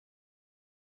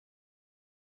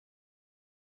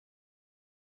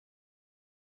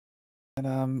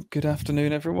And good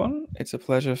afternoon, everyone. It's a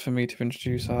pleasure for me to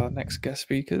introduce our next guest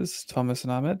speakers, Thomas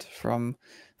and Ahmed from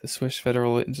the Swiss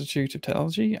Federal Institute of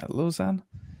Technology at Lausanne.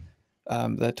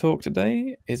 Their talk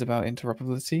today is about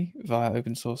interoperability via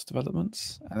open source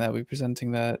developments, and they'll be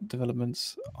presenting their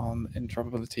developments on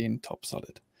interoperability in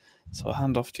TopSolid. So I'll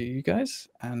hand off to you guys,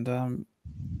 and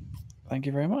thank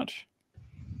you very much.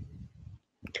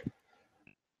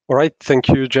 All right, thank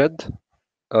you, Jed.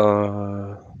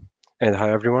 And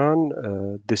hi,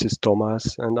 everyone. This is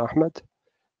Thomas and Ahmed.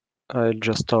 I'll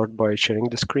just start by sharing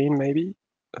the screen, maybe.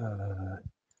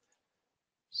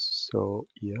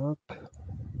 Yep.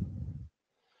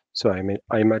 So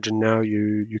I imagine now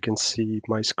you can see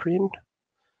my screen.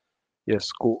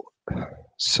 Yes, cool.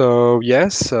 So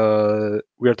yes, we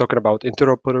are talking about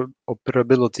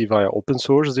interoperability via open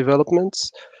source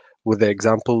developments, with the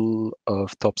example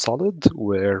of TopSolid,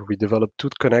 where we developed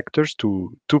two connectors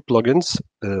to two plugins,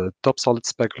 TopSolid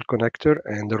Speckle Connector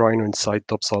and the Rhino.Inside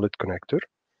TopSolid Connector.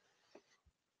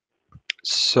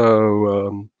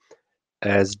 So,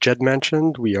 as Jed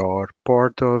mentioned, we are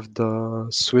part of the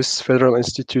Swiss Federal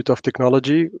Institute of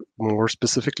Technology, more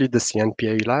specifically the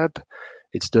CNPA lab.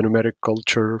 It's the numeric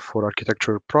culture for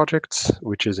architecture projects,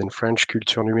 which is in French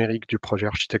Culture numérique du projet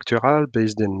architectural,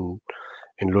 based in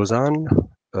Lausanne.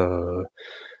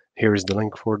 Here is the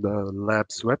link for the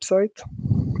lab's website,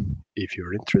 if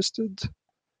you're interested.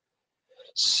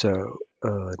 So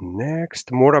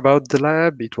next, more about the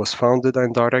lab. It was founded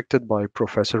and directed by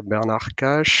Professor Bernard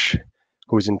Cache,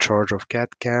 who is in charge of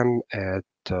CAD-CAM at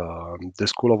the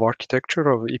School of Architecture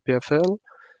of EPFL.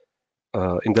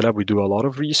 In the lab, we do a lot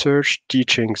of research,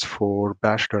 teachings for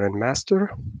bachelor and master,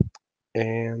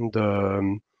 and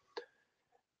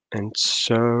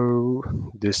so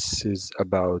this is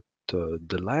about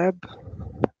the lab.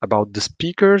 About the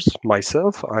speakers,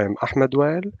 myself, I am Ahmed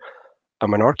Ismail.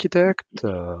 I'm an architect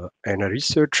and a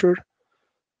researcher.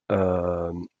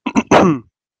 I'm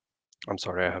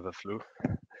sorry, I have a flu.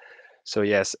 So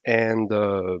yes, and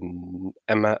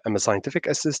I'm a scientific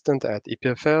assistant at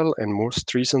EPFL, and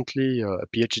most recently a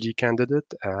PhD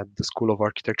candidate at the School of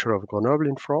Architecture of Grenoble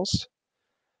in France.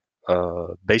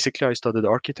 Basically, I studied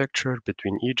architecture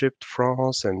between Egypt,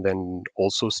 France, and then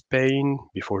also Spain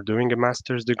before doing a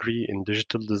master's degree in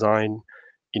digital design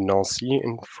in Nancy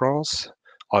in France.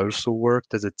 I also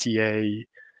worked as a TA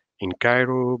in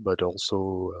Cairo, but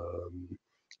also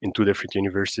in two different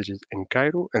universities in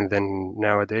Cairo. And then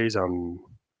nowadays I'm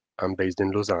based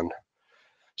in Lausanne.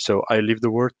 So I leave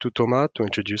the word to Thomas to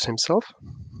introduce himself.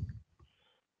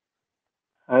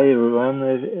 Hi everyone.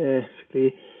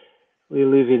 Basically, we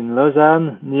live in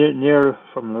Lausanne, near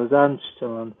from Lausanne,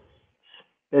 so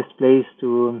best place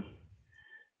to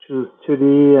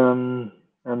study and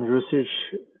research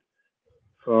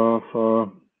for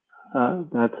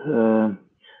that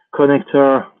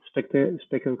connector,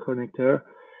 Speckle Connector.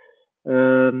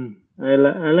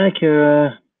 I like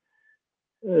a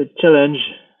challenge,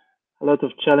 a lot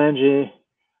of challenge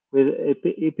with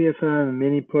EPFL and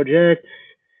many projects.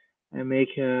 I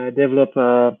develop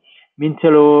a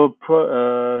Mintelo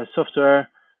software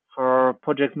for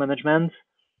project management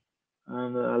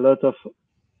and a lot of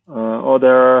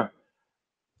other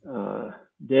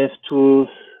dev tools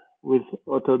with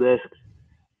Autodesk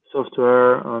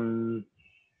software and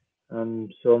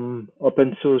some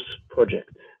open source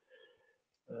projects.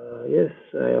 Yes,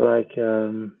 I like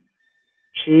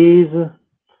cheese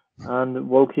and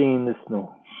walking in the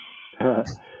snow.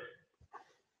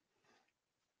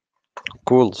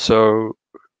 Cool. So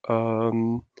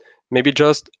maybe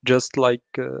just like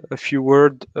a few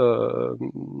words.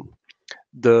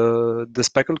 The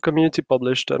Speckle community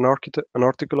published an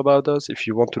article about us. If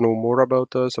you want to know more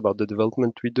about us, about the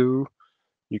development we do,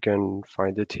 you can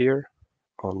find it here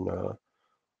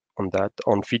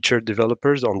on featured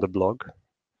developers on the blog.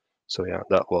 So yeah,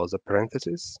 that was a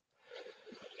parenthesis.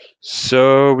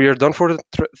 So we are done for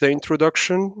the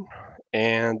introduction,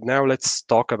 and now let's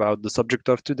talk about the subject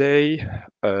of today.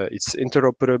 It's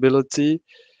interoperability,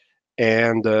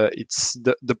 and it's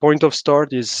the point of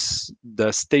start is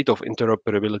the state of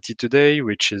interoperability today,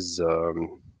 which is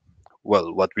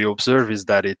well, what we observe is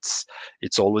that it's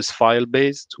always file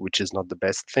based, which is not the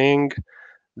best thing.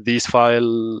 These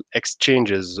file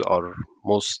exchanges are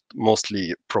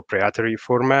mostly proprietary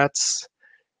formats.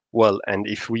 Well, and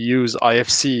if we use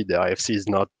IFC, the IFC is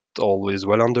not always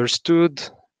well understood.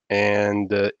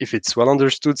 And if it's well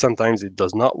understood, sometimes it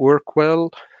does not work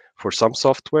well for some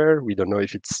software. We don't know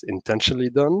if it's intentionally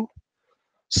done.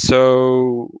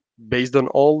 So based on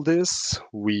all this,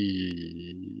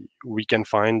 we can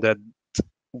find that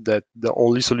the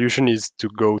only solution is to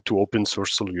go to open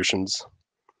source solutions.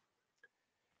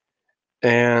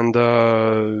 And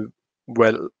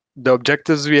well, the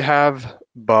objectives we have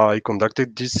by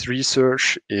conducting this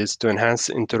research is to enhance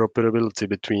interoperability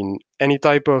between any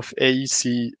type of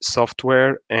AEC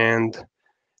software and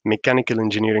mechanical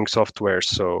engineering software.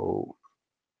 So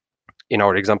in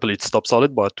our example, it's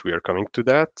TopSolid, but we are coming to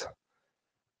that.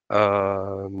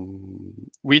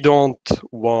 We don't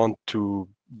want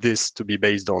this to be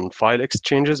based on file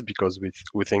exchanges because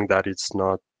we think that it's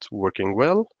not working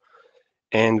well.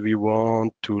 And we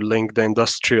want to link the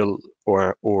industrial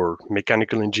or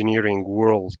mechanical engineering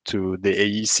world to the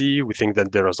AEC. We think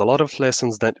that there is a lot of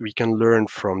lessons that we can learn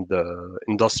from the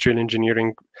industrial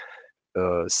engineering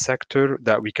sector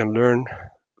that we can learn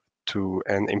to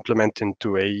and implement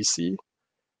into AEC.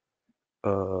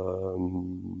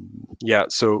 Yeah,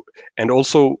 so, and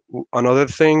also another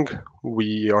thing,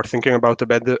 we are thinking about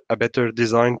a better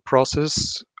design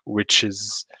process, which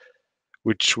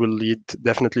will lead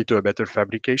definitely to a better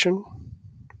fabrication.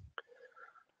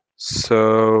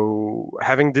 So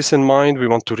having this in mind, we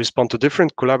want to respond to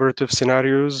different collaborative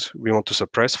scenarios. We want to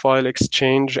suppress file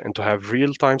exchange and to have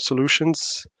real-time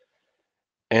solutions,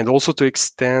 and also to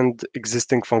extend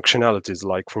existing functionalities,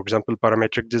 like, for example,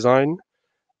 parametric design.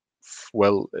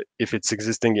 Well, if it's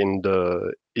existing in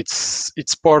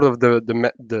it's part of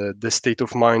the state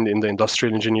of mind in the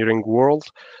industrial engineering world.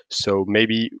 So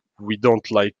maybe we don't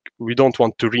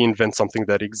want to reinvent something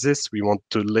that exists. We want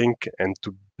to link and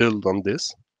to build on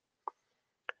this.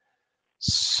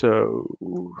 So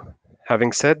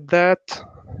having said that,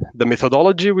 the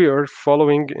methodology we are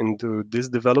following into this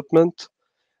development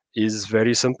is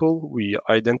very simple. We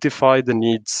identify the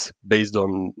needs based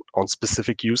on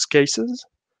specific use cases,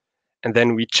 and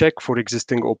then we check for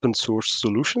existing open source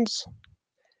solutions.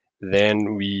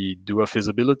 Then we do a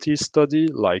feasibility study,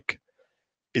 like,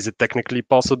 is it technically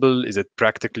possible? Is it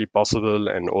practically possible?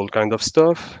 And all kind of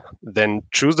stuff. Then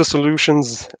choose the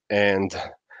solutions, and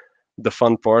the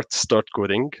fun part, start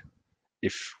coding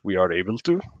if we are able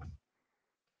to.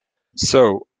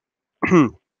 So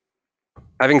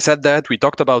having said that, we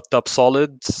talked about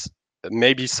TopSolid.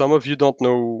 Maybe some of you don't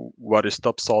know what is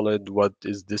TopSolid, what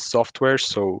is this software.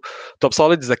 So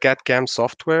TopSolid is a CAD-CAM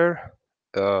software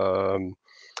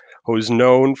who is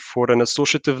known for an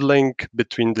associative link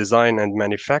between design and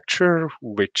manufacture,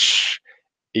 which,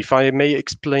 if I may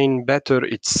explain better,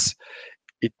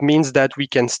 it means that we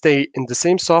can stay in the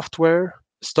same software,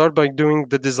 start by doing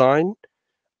the design,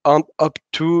 up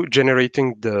to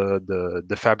generating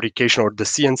the fabrication or the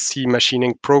CNC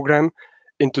machining program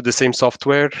into the same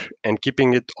software and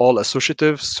keeping it all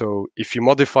associative. So if you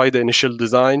modify the initial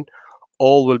design,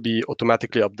 all will be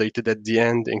automatically updated at the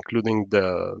end, including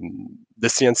the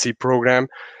CNC program,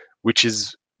 which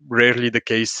is rarely the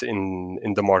case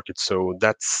in the market. So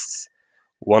that's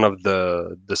one of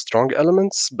the strong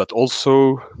elements, but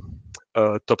also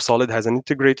TopSolid has an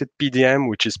integrated PDM,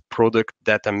 which is product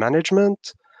data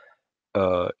management,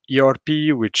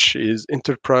 ERP, which is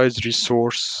enterprise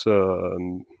resource.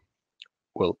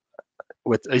 Well,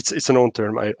 it's an own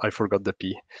term. I forgot the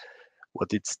P,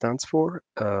 what it stands for.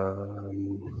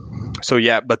 So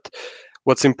yeah, but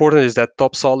what's important is that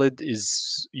TopSolid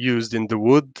is used in the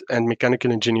wood and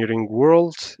mechanical engineering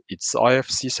world. It's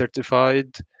IFC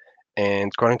certified,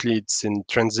 and currently it's in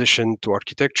transition to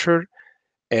architecture.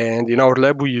 And in our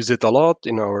lab, we use it a lot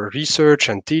in our research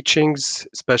and teachings,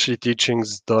 especially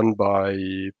teachings done by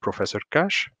Professor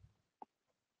Cash.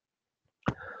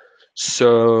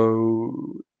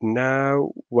 So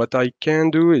now what I can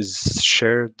do is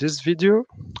share this video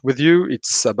with you.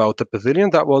 It's about a pavilion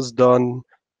that was done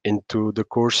into the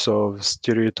course of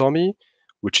stereotomy,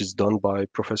 which is done by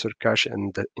Professor Cash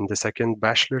in the second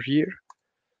bachelor year.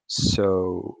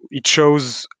 So it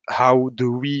shows how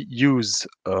do we use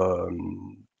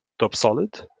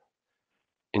TopSolid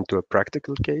into a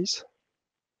practical case.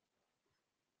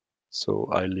 So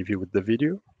I'll leave you with the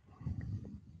video.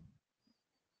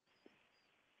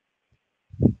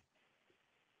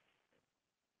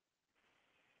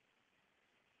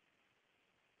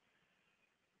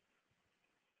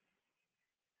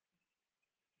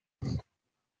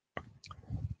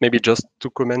 Maybe just to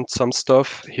comment some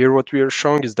stuff here, what we are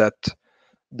showing is that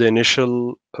the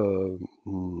initial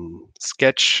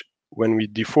sketch, when we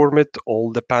deform it,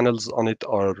 all the panels on it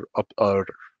are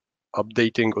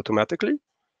updating automatically.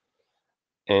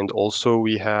 And also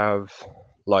we have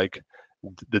like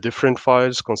the different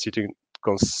files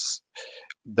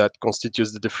that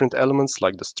constitutes the different elements,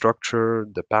 like the structure,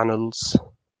 the panels,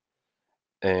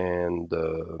 and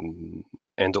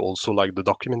also like the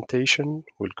documentation.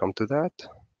 We'll come to that.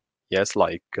 Yes,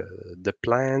 like the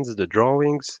plans, the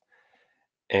drawings,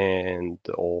 and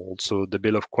also the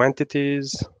bill of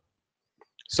quantities.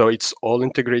 So it's all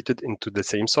integrated into the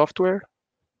same software.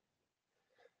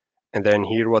 And then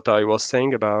here what I was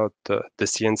saying about the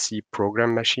CNC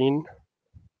program machine.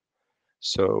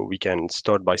 So we can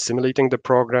start by simulating the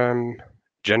program,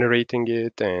 generating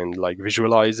it, and like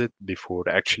visualize it before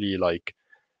actually like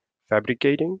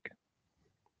fabricating.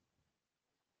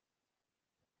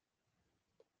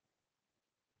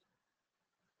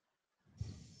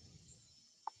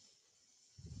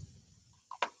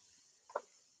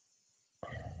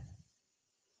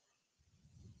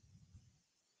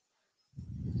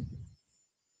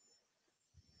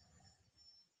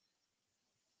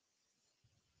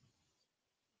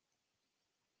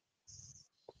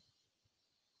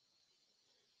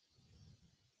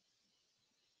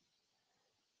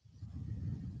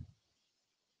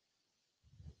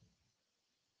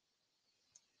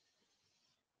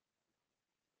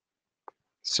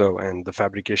 So, and the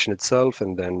fabrication itself,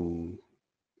 and then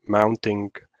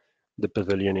mounting the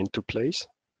pavilion into place.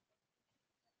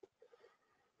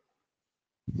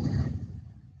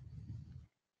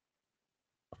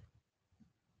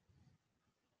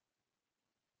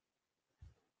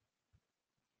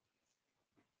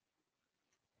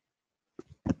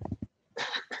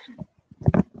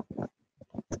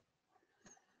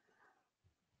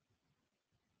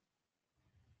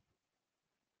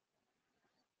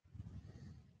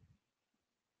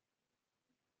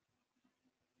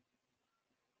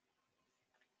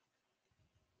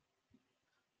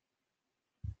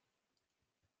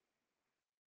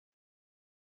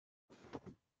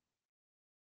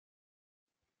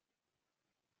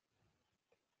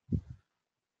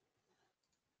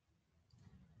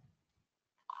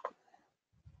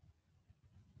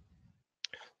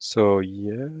 So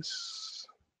yes,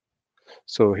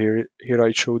 so here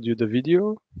I showed you the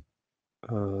video.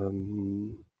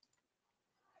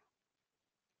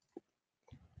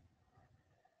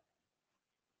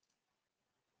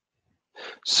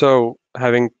 So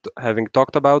having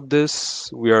talked about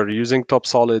this, we are using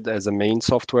TopSolid as a main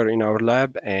software in our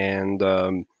lab, and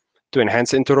to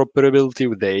enhance interoperability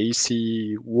with the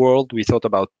AEC world, we thought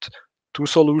about two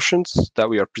solutions that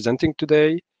we are presenting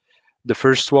today. The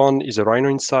first one is a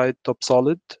Rhino.Inside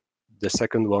TopSolid. The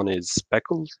second one is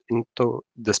Speckle into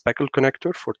the Speckle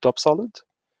Connector for TopSolid.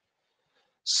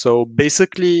 So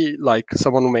basically, like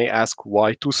someone may ask,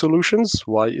 why two solutions?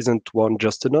 Why isn't one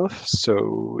just enough?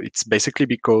 So it's basically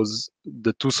because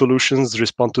the two solutions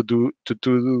respond to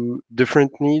two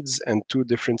different needs and two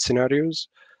different scenarios.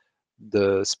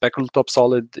 The Speckle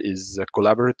TopSolid is a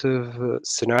collaborative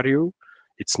scenario.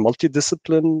 It's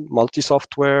multidiscipline,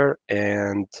 multi-software,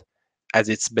 and as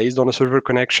it's based on a server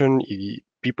connection,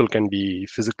 people can be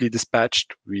physically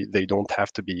dispatched. They don't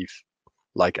have to be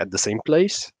like at the same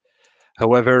place.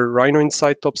 However,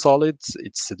 Rhino.Inside TopSolid,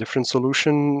 it's a different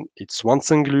solution. It's one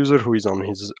single user who is on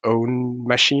his own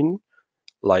machine,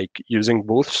 like using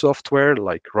both software,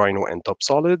 like Rhino and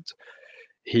TopSolid.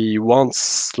 He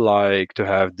wants like to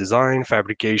have design,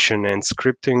 fabrication, and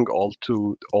scripting all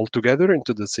together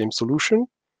into the same solution.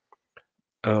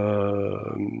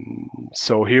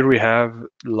 So here we have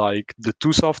like the two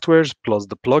softwares plus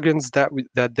the plugins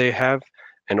that they have,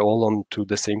 and all onto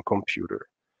the same computer.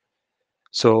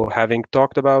 So having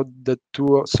talked about the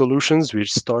two solutions, we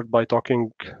start by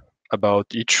talking about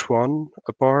each one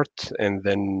apart, and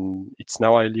then it's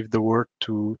now I leave the word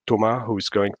to Thomas, who is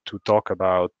going to talk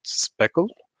about Speckle,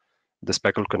 the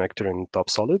Speckle connector in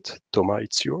TopSolid. Thomas,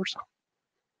 it's yours.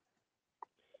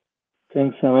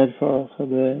 Thanks, Ahmed, for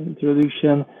the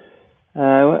introduction.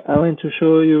 I want to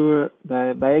show you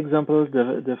by example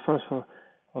the force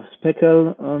of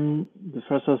Speckle on the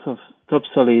forces of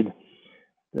TopSolid.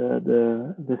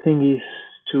 The thing is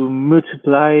to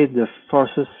multiply the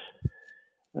forces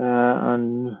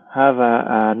and have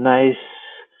a nice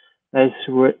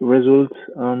result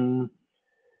on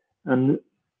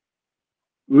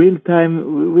real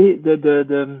time.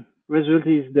 The result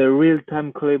is the real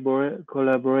time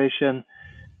collaboration,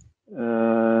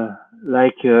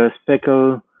 like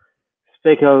Speckle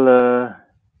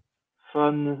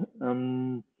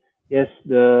fun. Yes,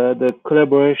 the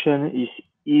collaboration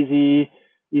is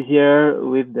easier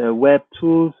with the web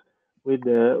tools, with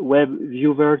the web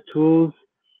viewer tools.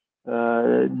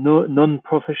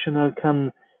 Non-professional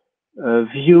can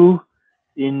view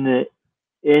in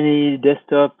any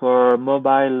desktop or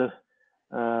mobile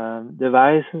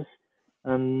devices.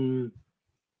 And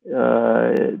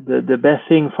the best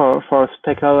thing for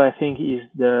Speckle, I think, is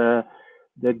the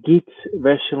Git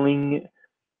versioning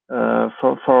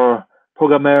for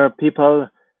programmer people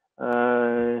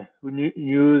who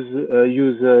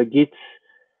use Git.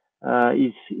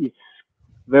 It's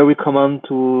very common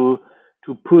to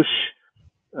push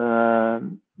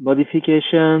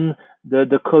modification,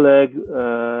 the colleague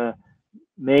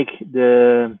make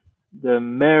the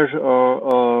merge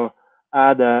or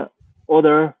add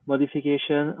other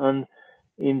modification, and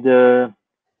in the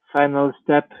final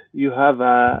step you have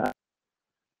a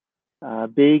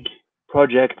big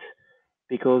project,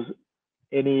 because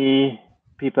any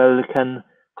people can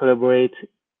collaborate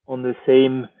on the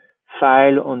same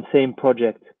file on same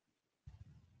project.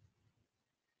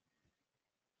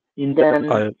 In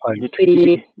the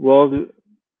 3D world,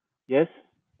 yes?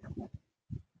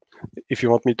 If you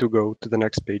want me to go to the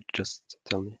next page, just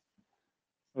tell me.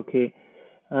 Okay.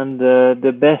 And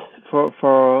the best for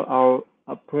our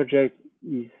project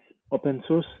is open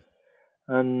source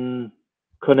and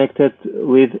connected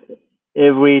with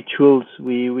every tools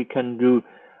we can do,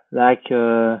 like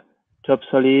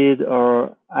TopSolid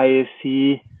or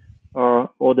IFC or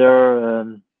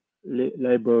other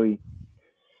library.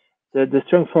 The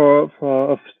strength of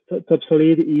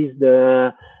TopSolid is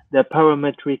the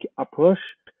parametric approach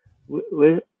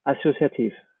with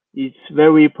associative. It's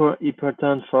very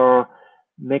important for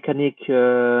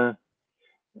mechanical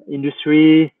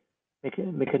industry,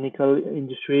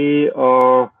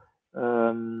 or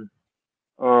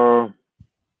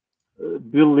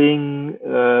building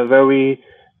very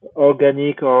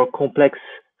organic or complex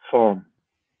form.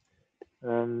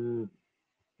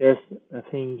 Yes, I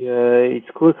think it's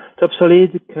cool.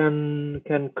 TopSolid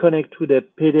can connect to the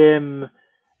PDM.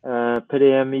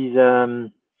 PDM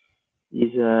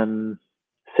is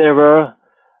server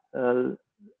to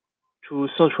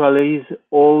centralize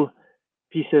all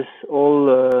pieces, all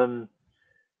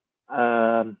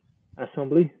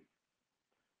assembly,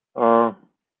 or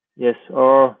yes,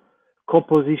 or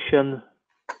composition,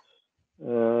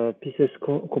 pieces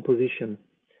composition,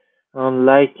 and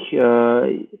like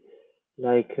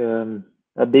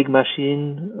a big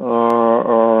machine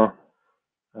or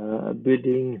a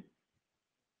building.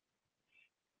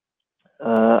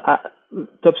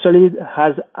 TopSolid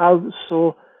has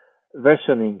also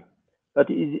versioning, but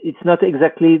it's not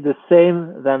exactly the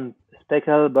same than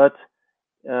Speckle, but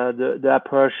the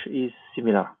approach is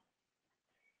similar.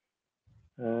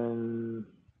 I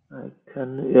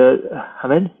can,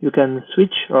 Ahmed, you can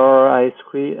switch, or I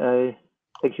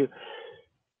thank you.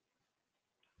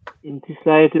 In this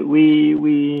slide,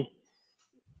 we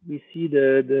see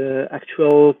the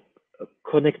actual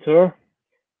connector.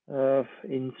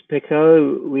 In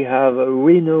Speckle, we have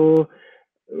Rhino,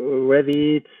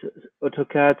 Revit,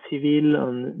 AutoCAD, Civil,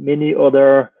 and many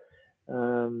other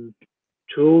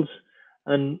tools.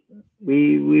 And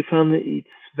we found it's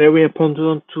very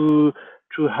important to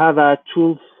have a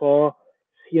tool for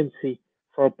CNC,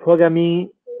 for programming,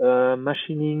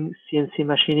 machining, CNC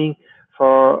machining,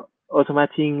 for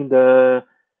automating the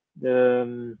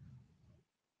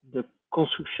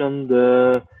construction,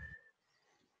 the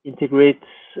integrate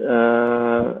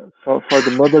for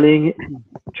the modeling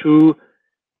to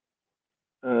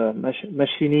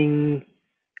machining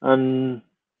and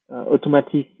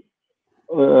automatic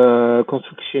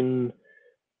construction,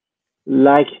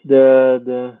 like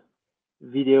the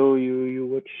video you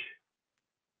watch.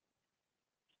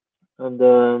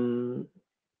 And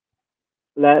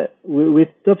with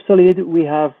TopSolid, we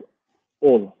have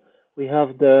all. We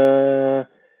have the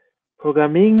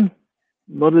programming,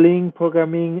 modeling,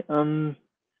 programming, and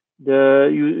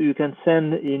you can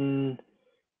send in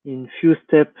few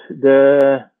steps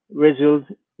the result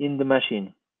in the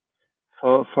machine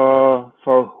for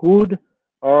wood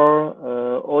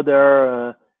or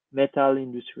other metal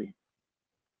industry.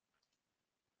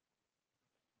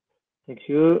 Thank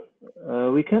you.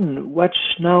 We can watch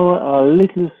now a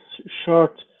little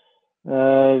short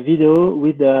video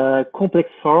with a complex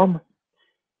form.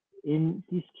 In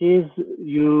this case,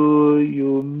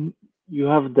 you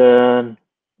have the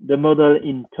model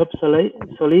in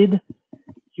TopSolid.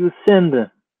 You send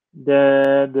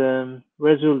the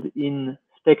result in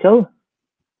Speckle,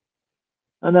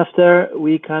 and after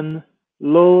we can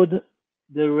load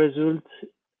the result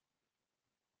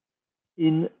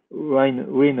in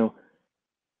Rhino.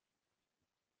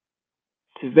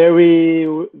 It's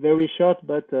very short,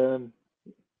 but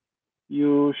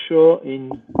you show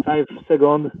in 5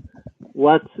 seconds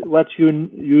what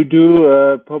you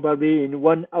do probably in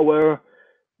 1 hour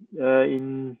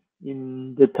in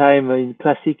the time in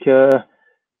classic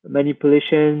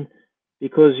manipulation,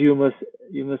 because you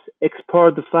must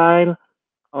export the file,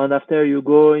 and after you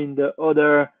go in the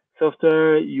other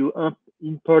software, you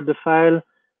import the file,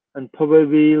 and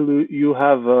probably you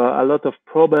have a lot of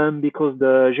problem because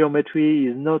the geometry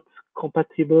is not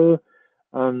compatible,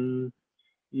 and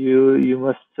you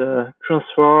must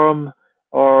transform,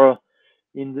 or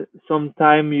in some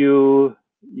time you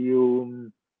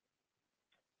you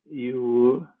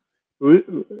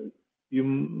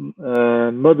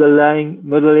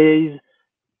modelize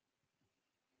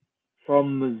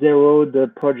from zero the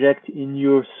project in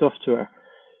your software.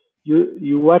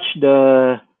 You watch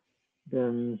the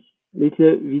little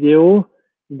video.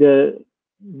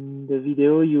 In the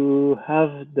video you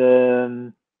have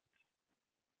the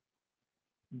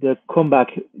comeback.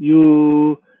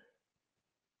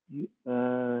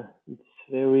 It's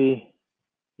very.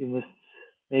 You must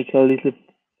make a little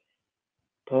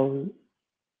pause.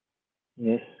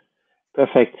 Yes,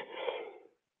 perfect.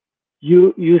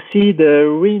 You see the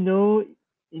Rhino.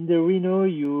 In the Rhino,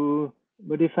 you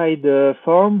modify the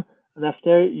form, and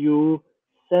after you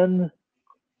send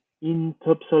in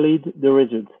TopSolid the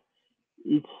result.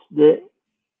 It's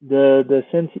the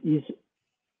sense is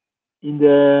in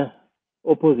the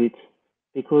opposite,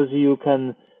 because you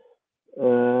can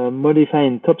modify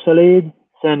in TopSolid,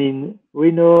 send in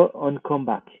Rhino, and come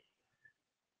back.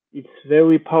 It's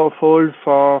very powerful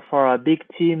for a big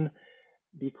team,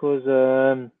 because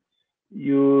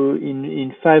you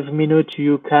in 5 minutes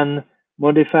you can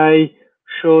modify,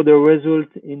 show the result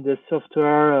in the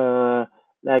software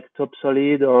like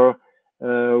TopSolid or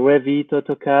Revit,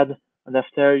 AutoCAD, and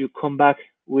after you come back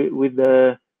with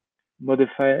the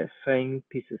modifying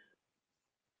pieces.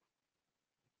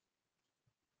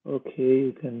 Okay,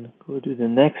 you can go to the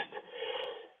next.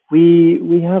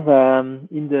 We have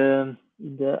in the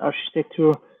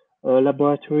architecture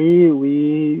laboratory,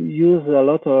 we use a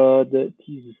lot of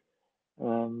these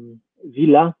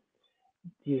villa.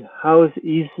 This house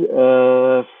is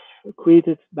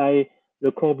created by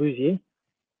Le Corbusier,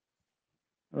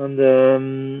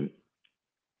 and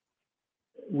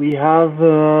we have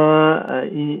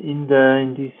in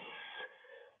this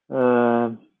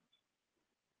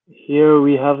here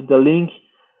we have the link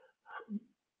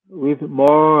with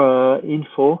more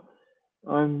info,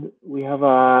 and we have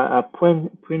a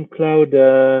print cloud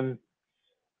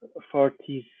for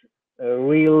this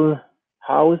real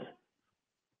house,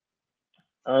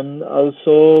 and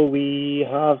also we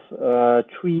have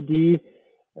 3D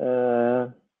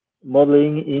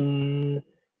modeling in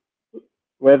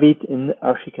Revit in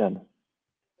ArchiCAD.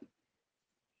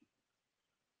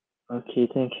 Okay,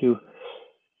 thank you.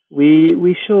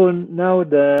 We show now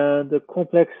the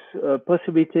complex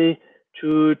possibility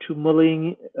to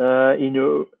modeling in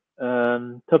your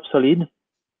TopSolid.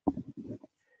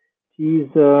 Is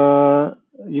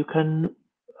you can,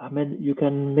 Ahmed, you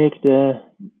can make the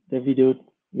video,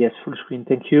 yes, full screen.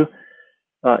 Thank you.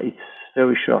 It's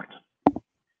very short.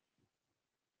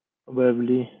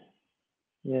 Probably,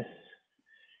 yes.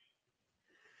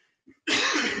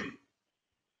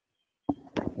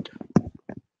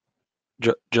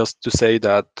 Just to say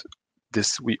that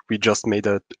we just made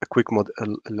a quick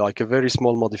like a very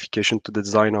small modification to the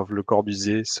design of Le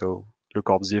Corbusier, so Le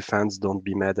Corbusier fans don't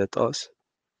be mad at us.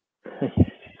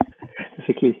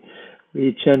 Basically,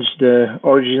 we changed the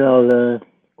original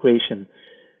creation,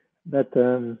 but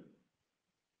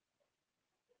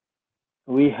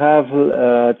we have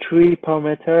 3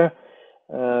 parameters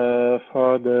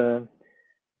for the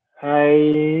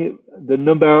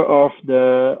number of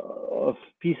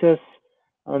pieces,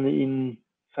 and in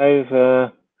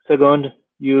 5 seconds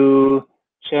you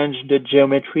change the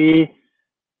geometry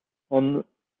on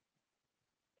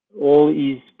all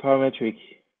is parametric.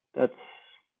 That's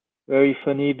very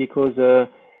funny, because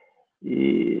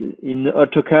in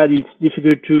AutoCAD it's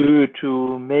difficult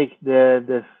to make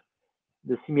the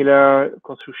similar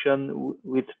construction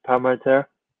with parameter.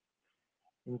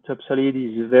 In TopSolid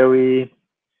is very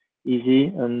easy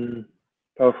and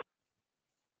powerful.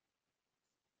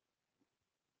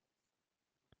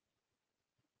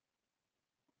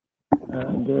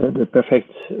 The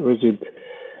perfect result.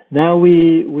 Now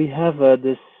we have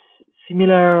this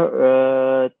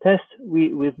similar test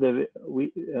with the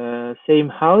same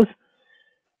house.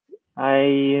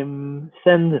 I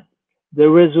send the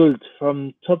result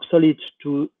from TopSolid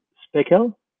to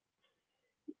Speckle.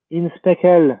 In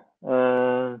Speckle,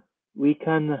 we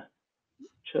can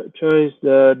choose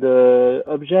the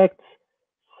object,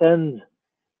 send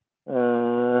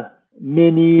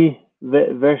many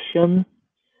versions.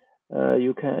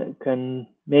 You can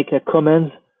make a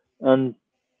comment and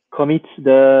commit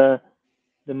the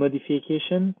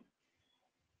modification,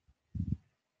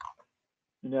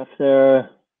 and after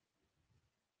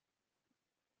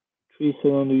 3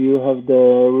 seconds you have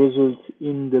the result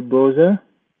in the browser.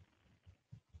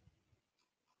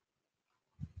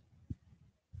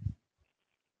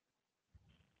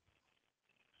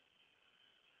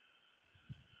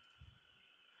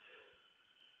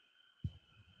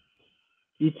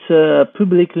 It's a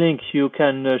public link. You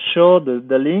can show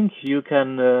the link. You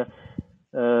can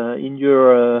in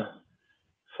your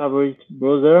favorite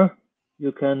browser,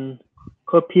 you can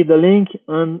copy the link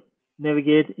and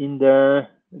navigate in the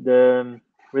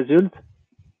result.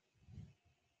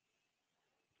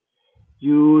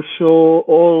 You show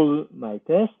all my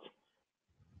tests.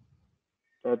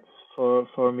 That's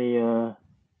for me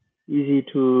easy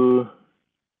to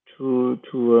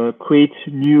create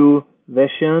new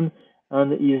version,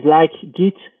 and is like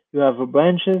Git. You have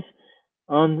branches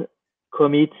and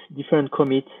commits, different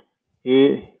commits.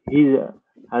 He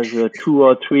has 2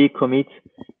 or 3 commits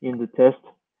in the test,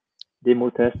 demo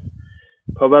test.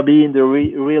 Probably in the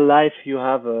real life you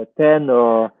have 10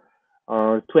 or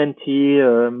 20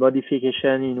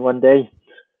 modification in one day,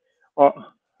 or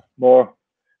more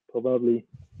probably.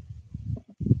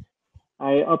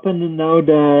 I open now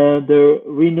the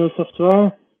Rhino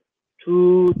software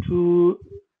to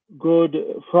go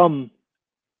from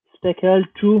Speckle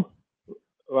to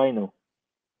Rhino.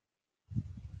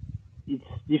 It's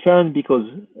different because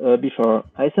before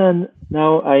Python,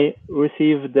 now I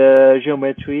receive the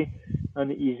geometry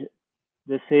and is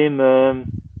the same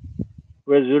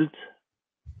result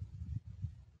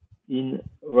in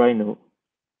Rhino.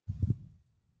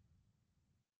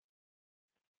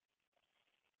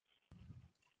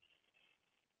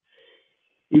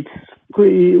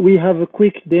 We have a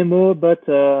quick demo, but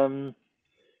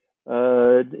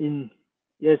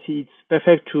yes, it's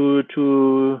perfect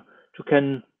to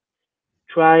can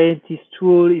try this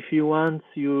tool if you want.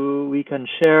 We can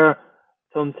share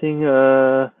something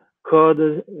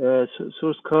code,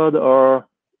 source code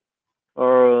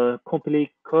or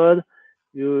complete code.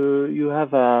 You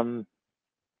have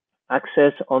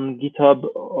access on GitHub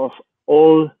of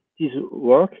all this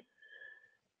work.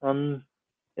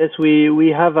 Yes, we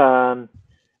have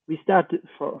we started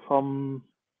from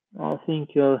I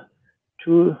think 2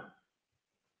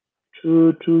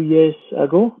 years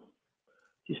ago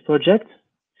this project,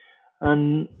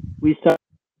 and we started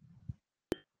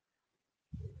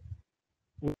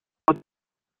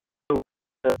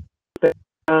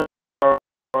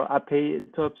our API,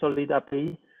 TopSolid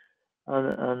API,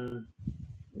 and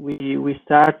we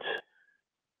start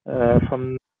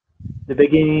from the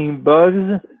beginning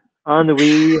bugs, and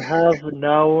we have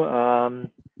now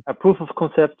a proof of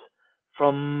concept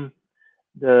from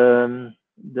the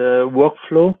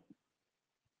workflow.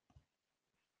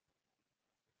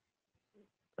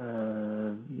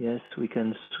 Yes, we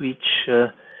can switch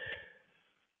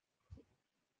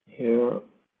here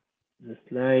the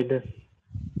slide.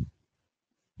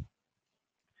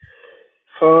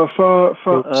 Sorry.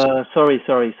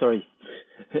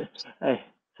 I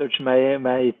search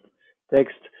my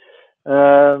text.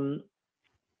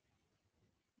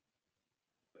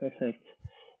 Perfect.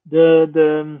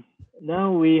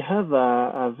 Now we have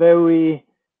a very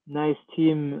nice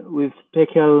team with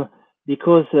Speckle,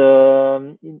 because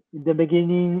in the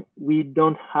beginning we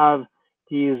don't have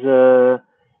this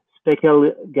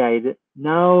Speckle guide.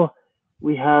 Now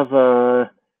we have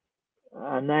a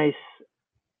nice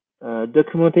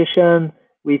documentation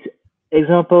with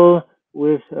example,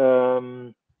 with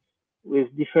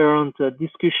different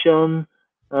discussion,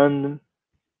 and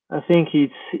I think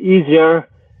it's easier.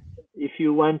 If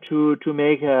you want to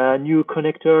make a new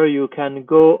connector, you can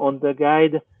go on the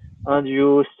guide and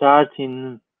you start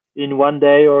in 1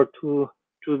 day or two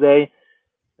days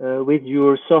with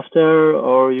your software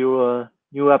or your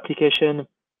new application.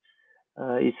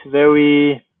 It's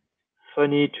very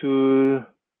funny to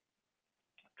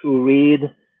read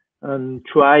and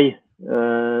try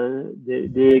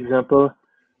the example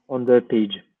on the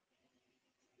page.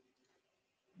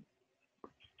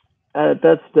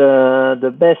 That's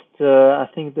the best. I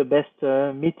think the best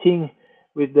meeting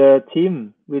with the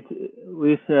team with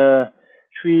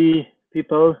 3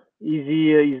 people.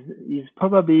 Easy is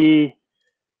probably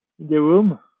in the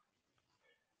room,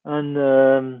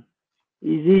 and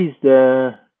Easy is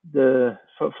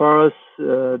for us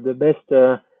the best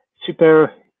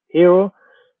superhero,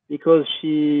 because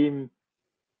she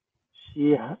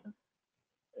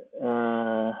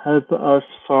helped us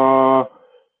for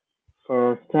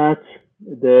start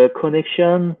the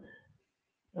connection,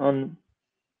 and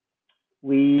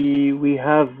we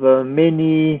have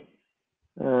many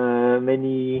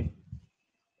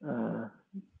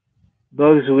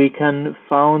bugs we can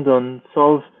found and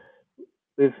solve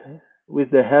with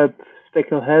the help,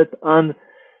 Speckle help, and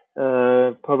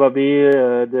probably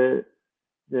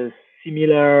the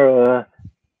similar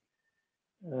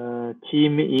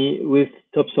team with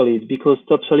TopSolid, because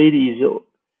TopSolid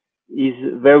is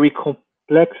very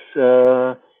complex.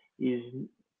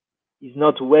 Is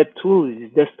not web tools,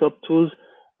 is desktop tools,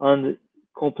 on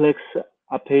complex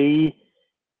API.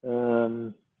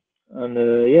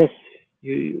 Yes,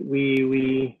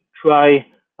 we try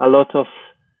a lot of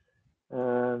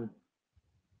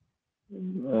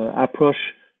approach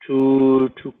to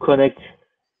connect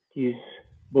these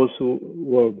both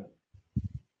worlds.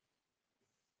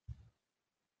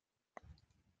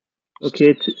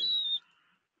 Okay.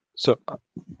 So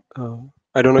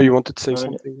I don't know. You wanted to say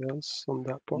something else on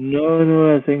that part?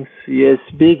 No. I think yes.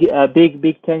 Big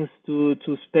thanks to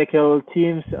Speckle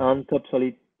teams and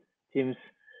TopSolid teams.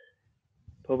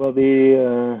 Probably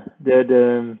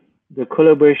the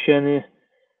collaboration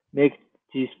make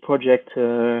this project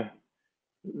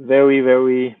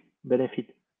very benefit.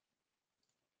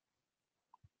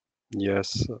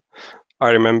 Yes,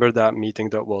 I remember that meeting.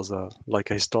 That was like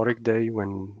a historic day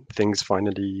when things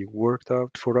finally worked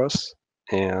out for us.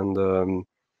 And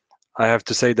I have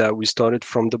to say that we started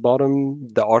from the bottom.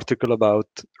 The article about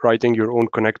writing your own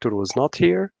connector was not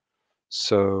here.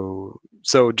 So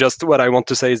just what I want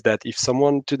to say is that if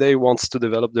someone today wants to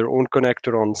develop their own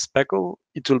connector on Speckle,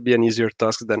 it will be an easier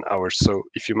task than ours. So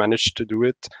if you manage to do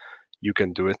it, you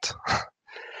can do it.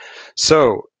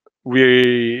 So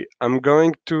I'm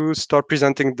going to start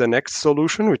presenting the next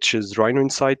solution, which is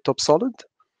Rhino.Inside TopSolid.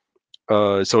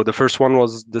 So the first one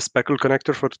was the Speckle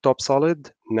connector for the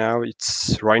TopSolid. Now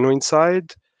it's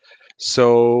Rhino.Inside.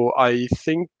 So I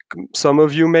think some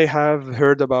of you may have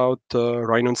heard about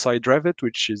Rhino.Inside Revit,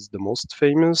 which is the most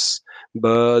famous.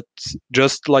 But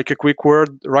just like a quick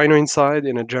word, Rhino.Inside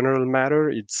in a general matter,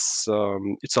 it's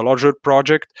a larger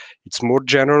project. It's more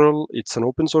general. It's an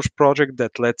open source project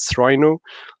that lets Rhino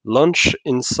launch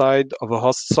inside of a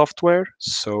host software.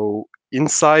 So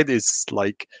inside is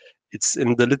like, it's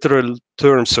in the literal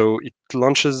term. So it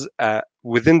launches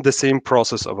within the same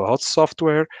process of a host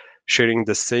software, sharing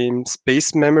the same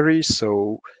space memory.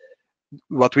 So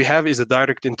what we have is a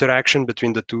direct interaction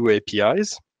between the two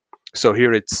APIs. So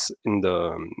here it's in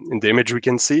the image, we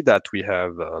can see that we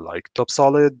have like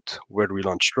TopSolid, where we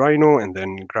launched Rhino, and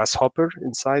then Grasshopper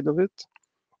inside of it.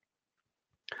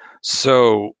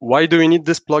 So why do we need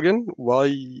this plugin? Why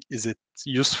is it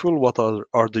useful? What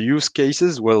are the use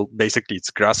cases? Well, basically it's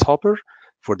Grasshopper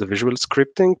for the visual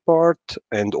scripting part,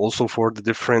 and also for the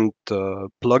different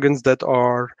plugins that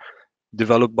are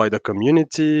developed by the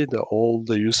community, all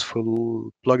the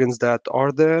useful plugins that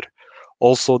are there.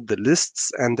 Also the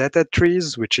lists and data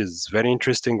trees, which is very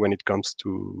interesting when it comes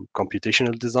to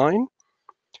computational design.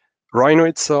 Rhino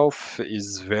itself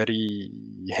is very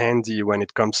handy when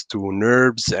it comes to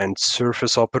NURBS and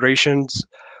surface operations,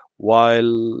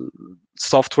 while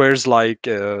softwares like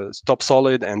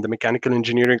TopSolid and the mechanical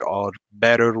engineering are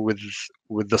better with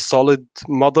the solid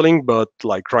modeling, but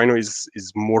like Rhino is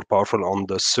more powerful on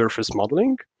the surface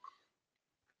modeling.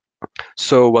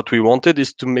 So what we wanted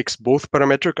is to mix both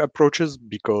parametric approaches,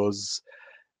 because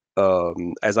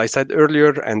as I said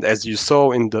earlier, and as you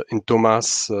saw in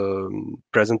Thomas'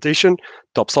 presentation,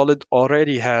 TopSolid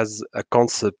already has a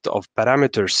concept of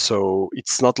parameters. So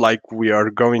it's not like we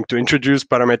are going to introduce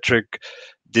parametric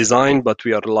design, but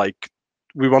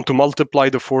we want to multiply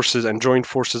the forces and join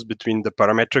forces between the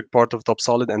parametric part of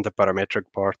TopSolid and the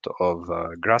parametric part of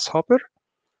Grasshopper.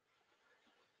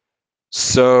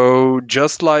 So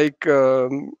just like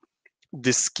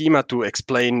this schema to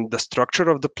explain the structure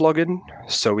of the plugin.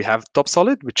 So we have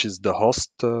TopSolid, which is the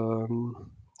host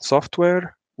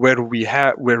software, where we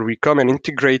come and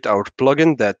integrate our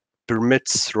plugin that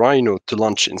permits Rhino to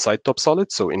launch inside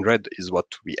TopSolid. So in red is what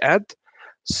we add.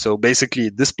 So basically,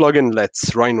 this plugin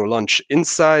lets Rhino launch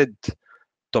inside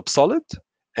TopSolid,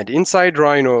 and inside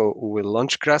Rhino will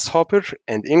launch Grasshopper,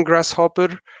 and in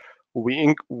Grasshopper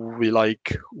we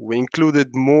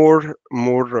included more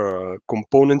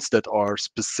components that are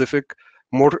specific,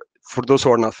 more for those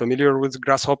who are not familiar with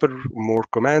Grasshopper, more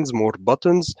commands, more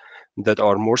buttons that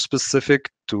are more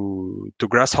specific to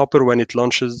Grasshopper when it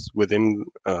launches within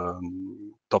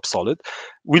TopSolid.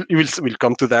 We'll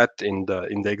come to that in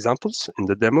the examples, in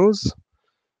the demos.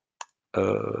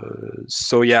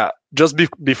 So yeah, just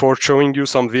before showing you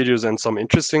some videos and some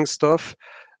interesting stuff,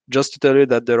 just to tell you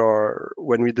that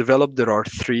when we develop, there are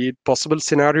 3 possible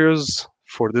scenarios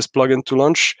for this plugin to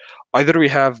launch. Either we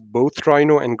have both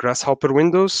Rhino and Grasshopper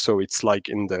windows, so it's like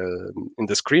in the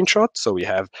screenshot. So we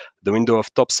have the window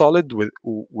of TopSolid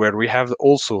where we have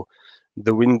also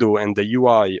the window and the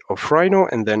UI of Rhino,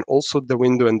 and then also the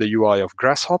window and the UI of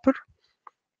Grasshopper.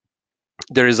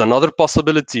 There is another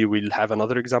possibility. We'll have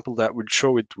another example that will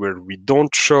show it, where we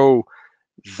don't show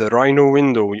the Rhino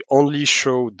window, we only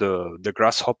show the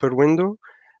Grasshopper window.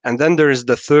 And then there is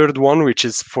the third one, which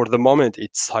is, for the moment,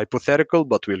 it's hypothetical,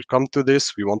 but we'll come to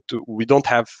this. We don't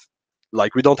have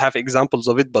like we don't have examples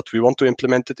of it, but we want to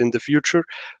implement it in the future,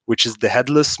 which is the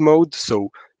headless mode. So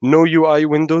no UI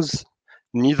windows,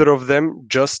 neither of them,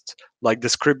 just like the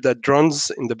script that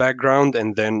runs in the background,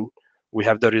 and then we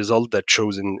have the result that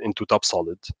shows into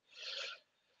TopSolid.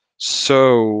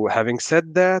 So having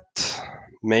said that,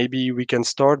 maybe we can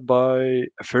start by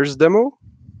a first demo.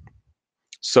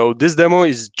 So this demo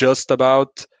is just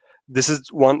about, this is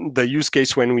the use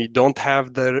case when we don't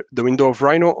have the window of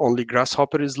Rhino, only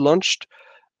Grasshopper is launched.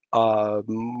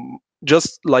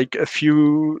 Just like a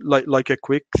few, like a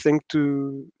quick thing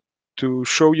to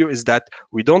show you is that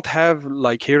we don't have,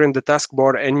 like here in the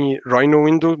taskbar, any Rhino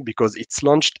window because it's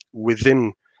launched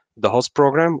within the host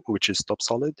program, which is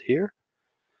TopSolid here.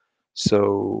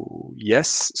 So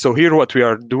yes, so here what we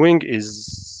are doing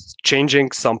is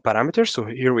changing some parameters. So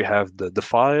here we have the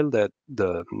file that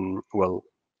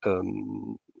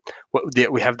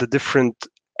we have the different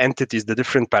entities, the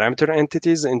different parameter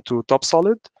entities into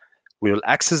TopSolid. We will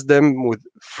access them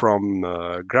from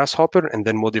Grasshopper and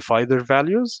then modify their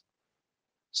values.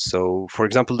 So for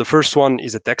example, the first one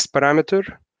is a text parameter,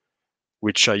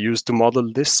 which I use to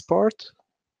model this part.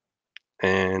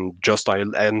 And just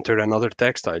I'll enter another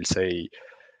text. I'll say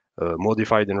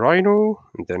modified in Rhino,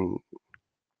 and then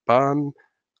bam,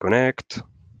 connect.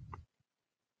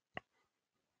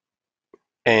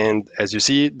 And as you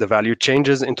see, the value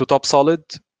changes into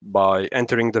TopSolid by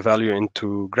entering the value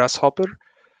into Grasshopper.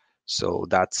 So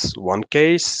that's one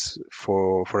case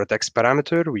for a text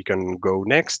parameter. We can go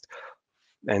next.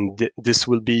 And this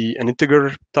will be an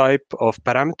integer type of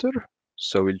parameter.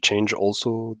 So we'll change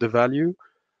also the value.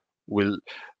 We'll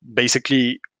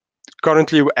basically,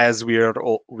 currently, as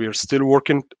we're still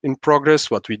working in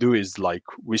progress, what we do is like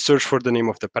we search for the name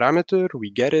of the parameter, we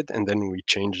get it, and then we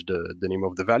change the name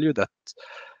of the value.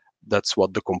 That's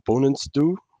what the components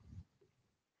do.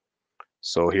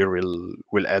 So here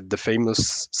we'll add the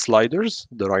famous sliders,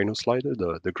 the Rhino slider,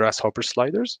 the Grasshopper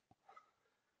sliders.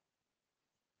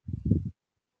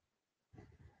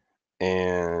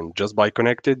 And just by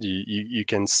connected, you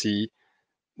can see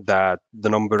that the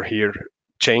number here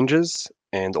changes,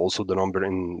 and also the number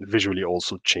visually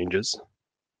also changes.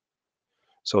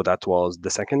 So that was the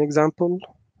second example.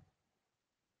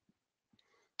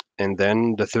 And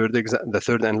then the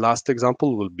third and last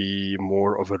example will be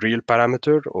more of a real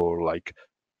parameter, or like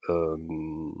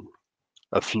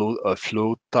a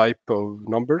float type of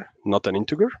number, not an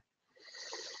integer.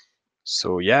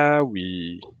 So yeah,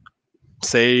 we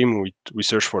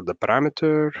search for the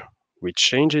parameter, we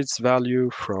change its value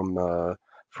from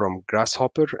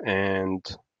Grasshopper, and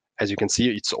as you can see,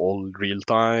 it's all real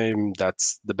time.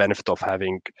 That's the benefit of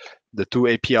having the two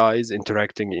APIs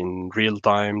interacting in real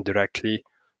time directly.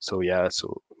 So yeah,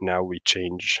 so now we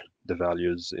change the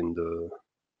values in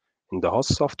the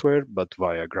host software, but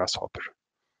via Grasshopper.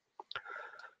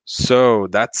 So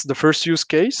that's the first use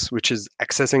case, which is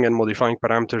accessing and modifying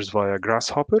parameters via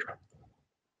Grasshopper.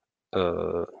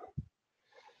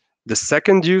 The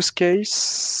second use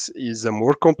case is a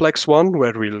more complex one,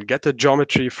 where we'll get a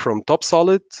geometry from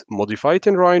TopSolid, modify it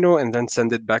in Rhino, and then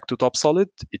send it back to TopSolid.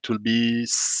 It will be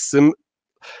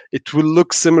it will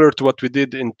look similar to what we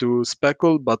did into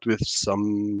Speckle, but with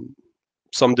some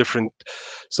different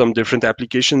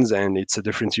applications, and it's a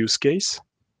different use case.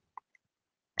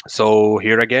 So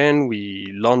here again,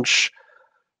 we launch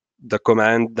the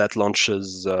command that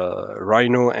launches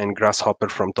Rhino and Grasshopper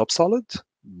from TopSolid.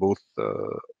 Both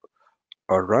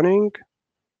are running.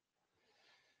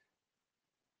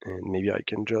 And maybe I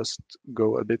can just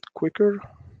go a bit quicker.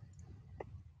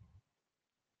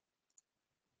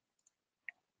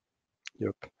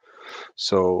 Yep.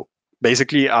 So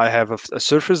basically, I have a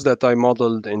surface that I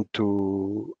modeled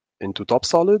into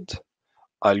TopSolid.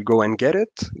 I'll go and get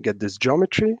this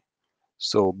geometry.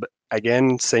 So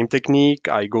again, same technique.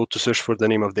 I go to search for the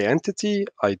name of the entity.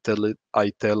 I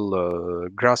tell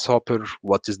Grasshopper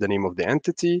what is the name of the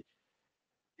entity.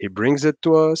 He brings it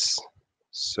to us.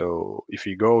 So if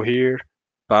we go here,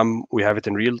 bam, we have it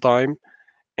in real time,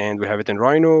 and we have it in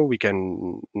Rhino. We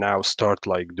can now start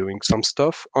like doing some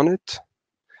stuff on it.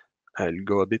 I'll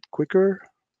go a bit quicker.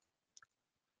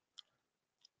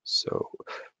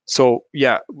 So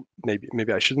yeah,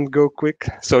 maybe I shouldn't go quick.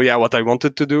 So yeah, what I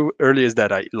wanted to do earlier is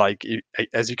that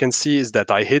as you can see, is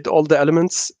that I hid all the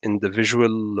elements in the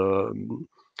visual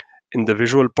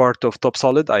part of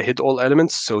TopSolid. I hid all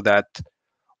elements so that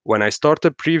when I start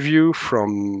a preview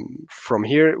from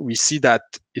here, we see that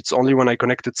it's only when I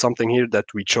connected something here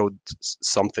that we showed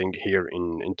something here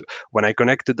into. When I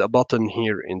connected a button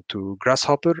here into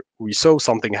Grasshopper, we saw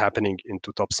something happening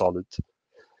into TopSolid.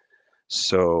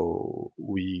 So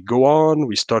we go on,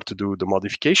 we start to do the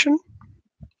modification.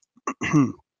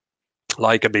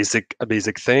 like a basic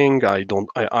thing.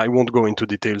 I won't go into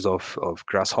details of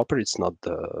Grasshopper. It's not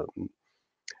the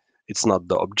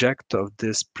object of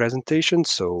this presentation.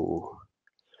 So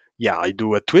yeah, I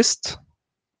do a twist,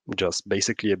 just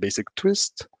basically a basic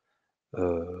twist.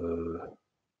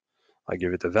 I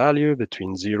give it a value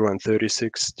between 0 and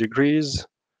 36 degrees.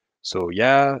 So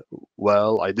yeah,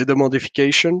 well, I did a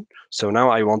modification. So now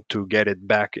I want to get it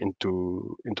back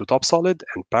into TopSolid,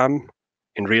 and bam,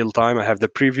 in real time, I have the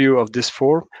preview of this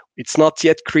form. It's not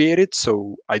yet created,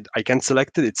 so I can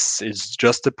select it. It's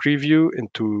just a preview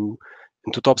into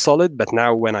TopSolid. But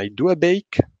now when I do a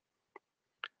bake,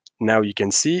 now you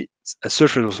can see a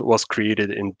surface was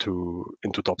created into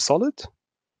TopSolid.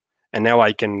 And now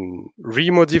I can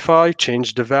remodify,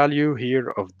 change the value here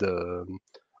of the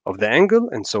angle,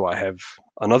 and so I have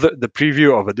the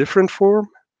preview of a different form.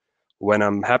 When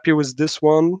I'm happy with this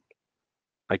one,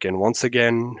 I can once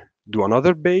again do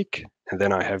another bake, and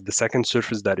then I have the second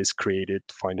surface that is created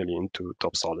finally into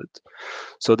TopSolid.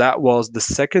 So that was the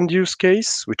second use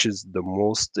case, which is the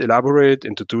most elaborate,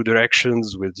 into two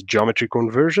directions with geometry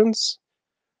conversions.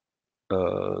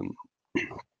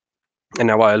 And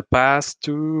now I'll pass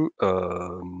to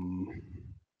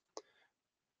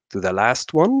the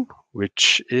last one,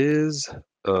 which is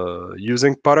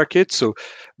using Parakit. So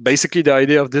basically the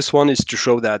idea of this one is to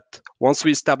show that once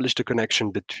we establish the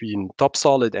connection between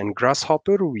TopSolid and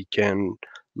Grasshopper, we can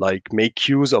like make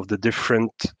use of the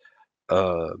different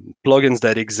plugins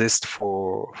that exist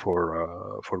for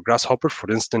Grasshopper.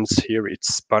 For instance, here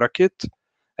it's Parakit.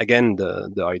 Again,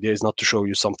 the idea is not to show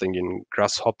you something in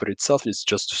Grasshopper itself, it's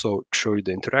just to show you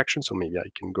the interaction. So maybe I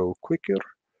can go quicker.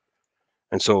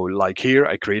 And so like here,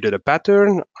 I created a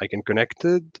pattern, I can connect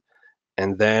it,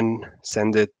 and then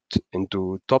send it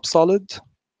into TopSolid.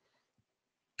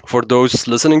 For those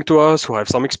listening to us who have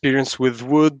some experience with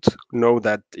wood, know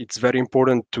that it's very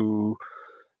important to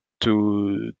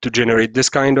generate this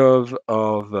kind of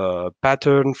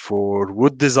pattern for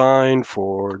wood design,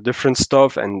 for different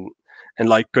stuff, and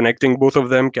like connecting both of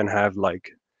them can have like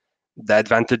the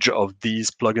advantage of these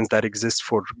plugins that exist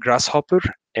for Grasshopper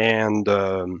and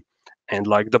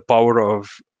like the power of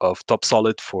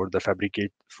TopSolid for the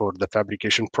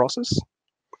fabrication process.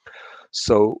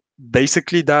 So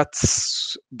basically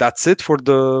that's it for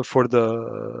the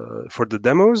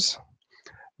demos.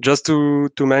 Just to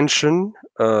mention,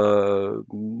 to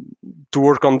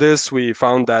work on this, we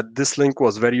found that this link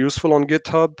was very useful on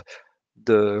GitHub.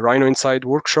 The Rhino.Inside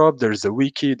workshop, there's a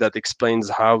wiki that explains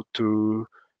how to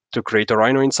create a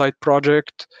Rhino.Inside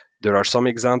project. There are some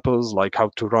examples like how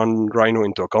to run Rhino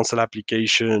into a console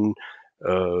application,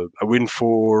 a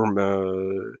WinForm,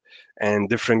 and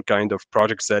different kind of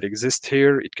projects that exist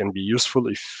here. It can be useful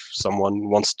if someone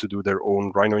wants to do their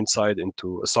own Rhino.Inside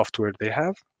into a software they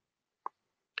have.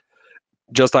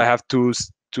 Just I have to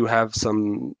have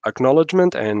some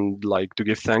acknowledgement and like to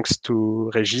give thanks to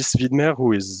Régis Widmer,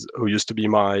 who used to be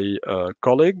my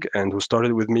colleague and who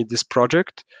started with me this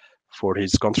project, for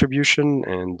his contribution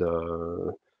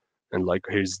and like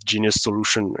his genius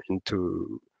solution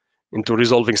into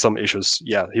resolving some issues.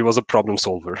 Yeah, he was a problem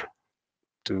solver,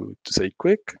 to say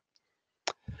quick.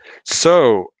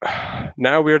 So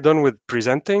now we're done with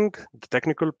presenting the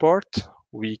technical part.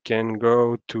 We can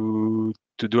go to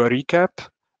do a recap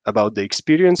about the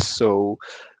experience. So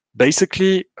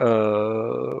basically,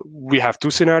 we have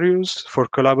two scenarios for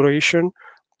collaboration.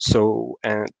 So,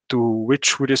 and to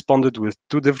which we responded with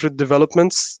two different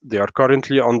developments. They are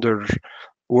currently under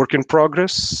work in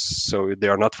progress, so they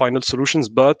are not final solutions.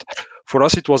 But for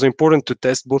us, it was important to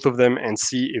test both of them and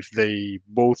see if they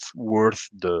both worth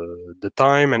the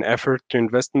time and effort to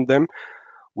invest in them.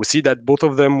 We see that both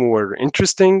of them were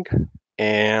interesting,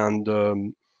 and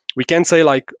we can't say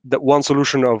like that one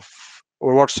solution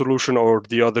or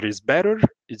the other is better.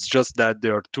 It's just that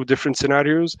there are two different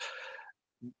scenarios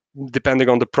depending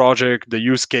on the project, the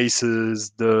use cases,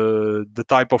 the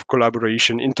type of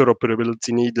collaboration, interoperability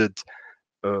needed.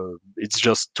 It's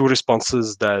just two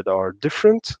responses that are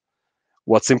different.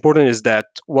 What's important is that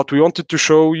what we wanted to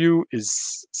show you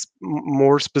is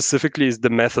more specifically is the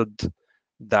method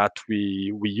that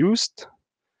we used.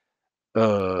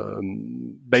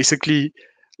 Basically,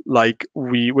 like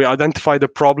we identified a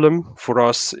problem. For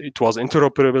us, it was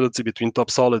interoperability between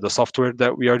TopSolid, the software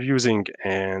that we are using,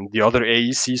 and the other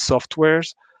AEC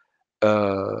softwares.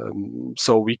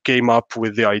 So we came up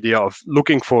with the idea of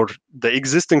looking for the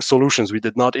existing solutions. We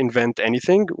did not invent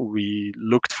anything. We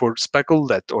looked for Speckle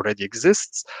that already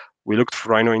exists. We looked for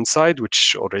Rhino.Inside,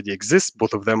 which already exists.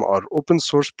 Both of them are open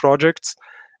source projects.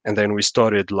 And then we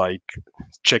started like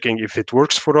checking if it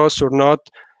works for us or not.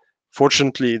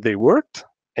 Fortunately, they worked.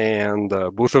 and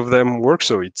both of them work,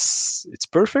 so it's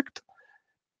perfect.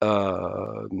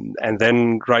 And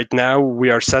then right now we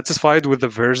are satisfied with the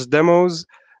first demos.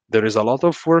 There is a lot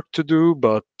of work to do,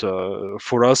 but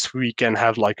for us, we can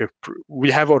have we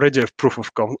have already a proof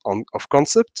of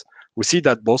concept. We see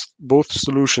that both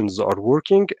solutions are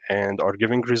working and are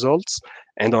giving results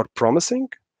and are promising.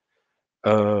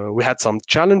 We had some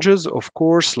challenges, of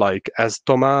course, like as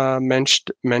Thomas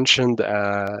mentioned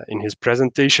in his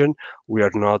presentation. We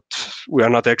are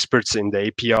not experts in the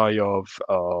API of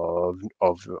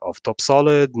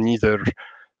TopSolid. Neither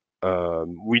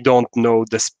we don't know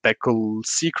the Speckle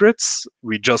secrets.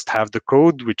 We just have the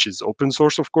code, which is open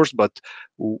source, of course, but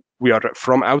we are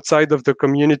from outside of the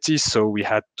community, so we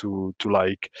had to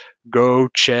like go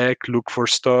check, look for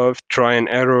stuff, try and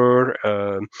error,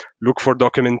 look for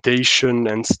documentation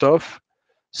and stuff.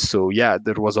 So yeah,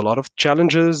 there was a lot of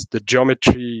challenges. The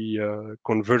geometry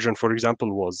conversion, for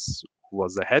example, was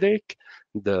a headache.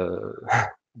 The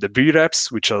the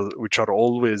BREPs, which are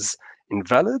always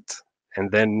invalid, and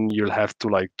then you'll have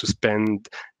to spend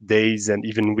days and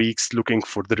even weeks looking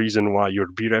for the reason why your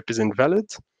BREP is invalid.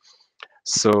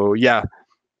 So yeah,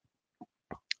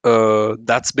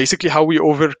 that's basically how we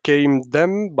overcame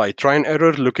them, by try and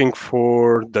error, looking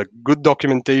for the good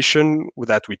documentation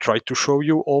that we tried to show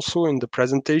you also in the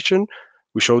presentation.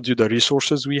 We showed you the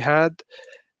resources we had.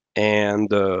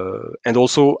 And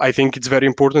also, I think it's very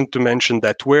important to mention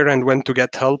that where and when to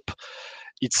get help.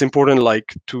 It's important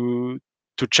to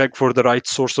check for the right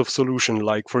source of solution.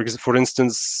 Like for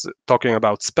instance, talking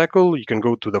about Speckle, you can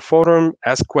go to the forum,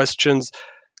 ask questions,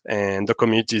 and the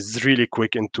community is really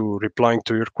quick into replying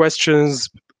to your questions,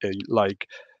 like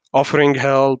offering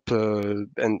help,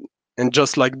 and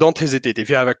just like don't hesitate. If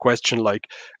you have a question, like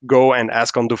go and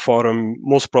ask on the forum.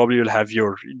 Most probably you'll have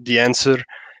the answer,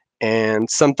 and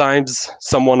sometimes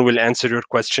someone will answer your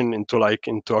question into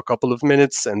a couple of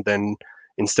minutes, and then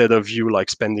instead of you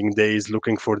spending days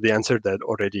looking for the answer that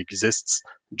already exists,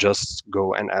 just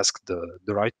go and ask the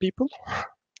right people.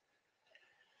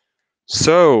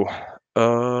 So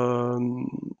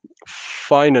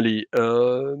finally,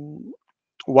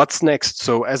 what's next?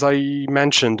 So as I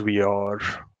mentioned, we are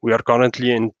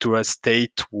currently into a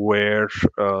state where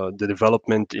the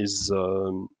development is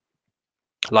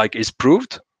is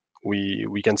proved.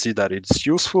 We can see that it's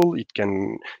useful. It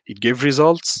give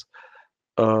results.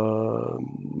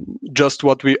 Just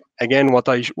what we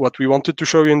wanted to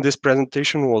show you in this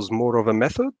presentation was more of a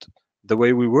method, the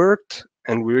way we worked,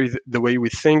 and the way we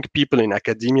think people in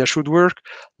academia should work,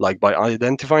 like by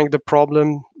identifying the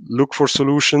problem, look for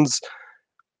solutions,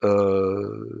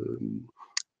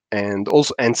 and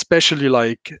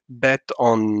especially bet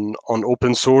on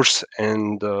open source,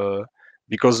 and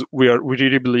because we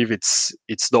really believe it's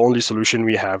the only solution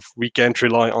we have. We can't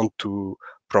rely on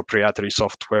proprietary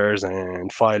softwares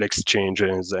and file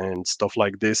exchanges and stuff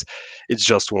like this. It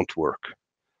just won't work.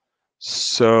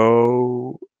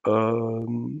 So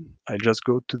I'll just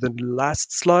go to the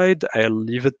last slide. I'll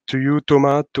leave it to you,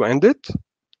 Thomas, to end it.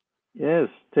 Yes,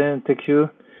 thank you.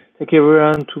 Thank you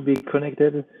everyone to be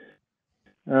connected.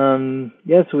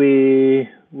 Yes, we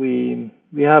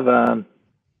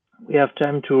have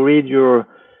time to read your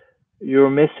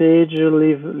message.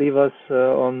 Leave us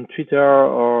on Twitter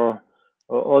or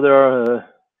other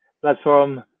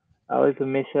platform a little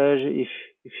message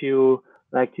if you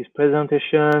like this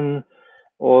presentation,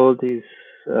 all this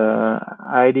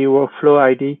ID workflow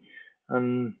ID.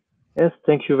 Yes,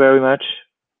 thank you very much.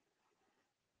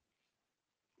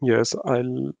 Yes,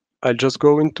 I'll just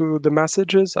go into the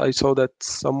messages. I saw that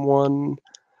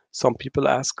some people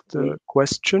asked a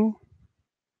question.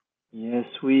 Yes,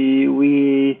 we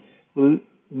will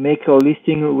make a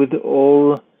listing with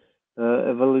all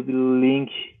available link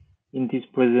in this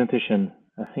presentation.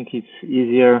 I think it's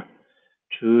easier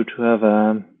to have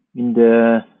in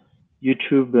the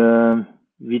YouTube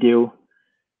video,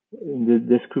 in the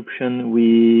description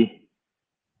we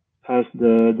pass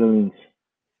the links.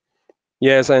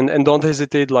 Yes, and don't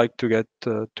hesitate to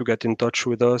get in touch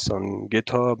with us on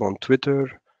GitHub, on Twitter.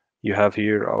 You have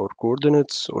here our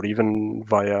coordinates, or even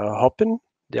via Hopin,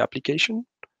 the application.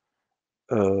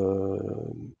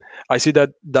 I see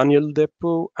that Daniel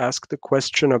Depo asked a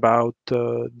question about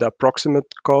the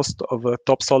approximate cost of a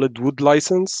TopSolid wood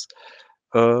license.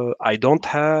 I don't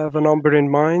have a number in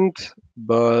mind,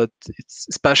 but it's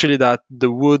especially that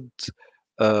the wood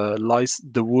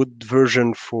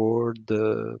version for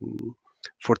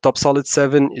TopSolid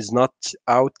 7 is not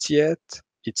out yet.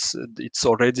 It's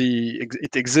already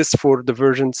it exists for the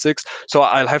version 6. So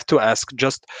I'll have to ask.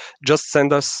 Just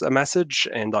send us a message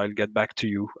and I'll get back to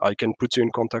you. I can put you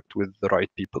in contact with the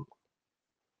right people.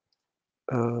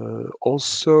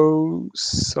 Also,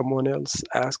 someone else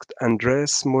asked,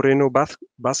 Andres Moreno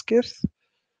Basquez,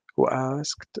 who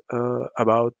asked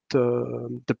about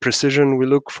the precision we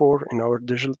look for in our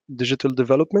digital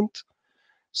development.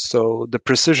 So the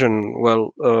precision,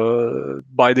 well,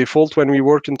 by default, when we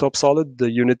work in TopSolid,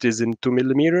 the unit is in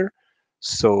 2mm.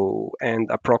 So, and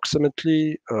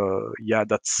approximately, yeah,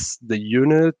 that's the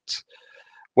unit.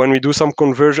 When we do some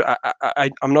conversion,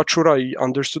 I'm not sure I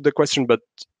understood the question, but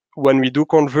when we do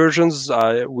conversions,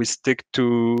 we stick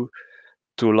to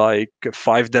like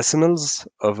 5 decimals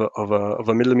of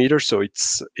a millimeter. So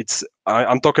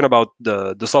I'm talking about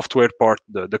the software part,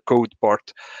 the code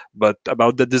part, but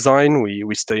about the design,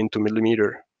 we stay into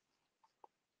millimeter.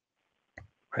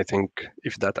 I think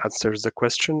if that answers the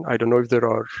question. I don't know if there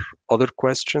are other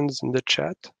questions in the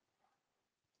chat.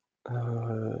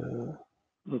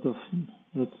 Lot of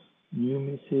new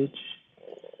message.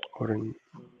 Or in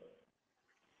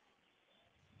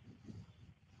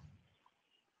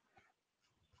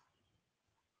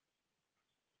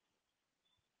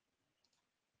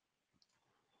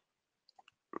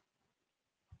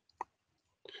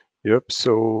Yep,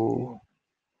 so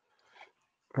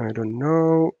I don't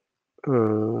know.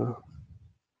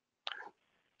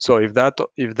 So if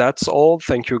that's all,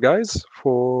 thank you guys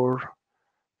for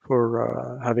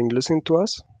having listened to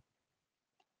us,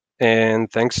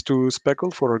 and thanks to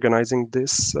Speckle for organizing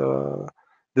this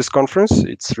this conference.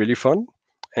 It's really fun,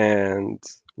 and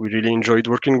we really enjoyed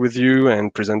working with you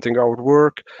and presenting our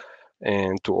work.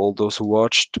 And to all those who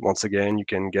watched, once again, you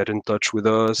can get in touch with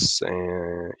us.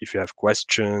 And if you have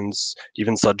questions,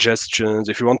 even suggestions,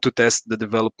 if you want to test the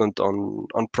development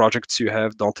on projects you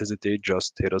have, don't hesitate,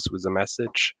 just hit us with a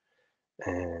message.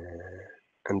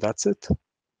 And that's it.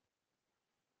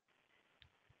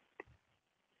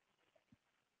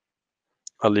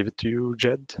 I'll leave it to you,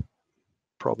 Jed,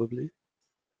 probably.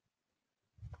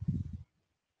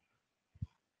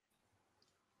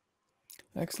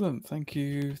 Excellent. Thank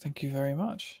you. Thank you very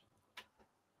much.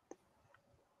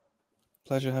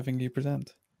 Pleasure having you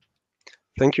present.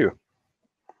 Thank you.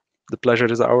 The pleasure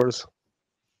is ours.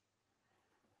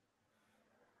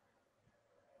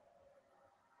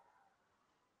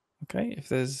 Okay, if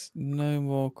there's no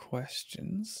more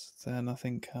questions, then I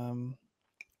think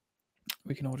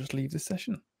we can all just leave this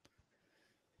session.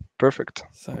 Perfect.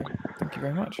 So thank you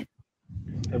very much.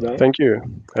 Bye-bye. Thank you.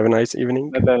 Have a nice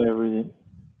evening. Bye-bye, everybody.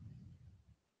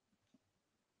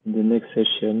 In the next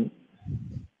session.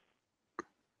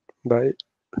 Bye.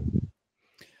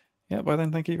 Yeah, bye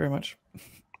then. Thank you very much.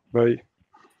 Bye.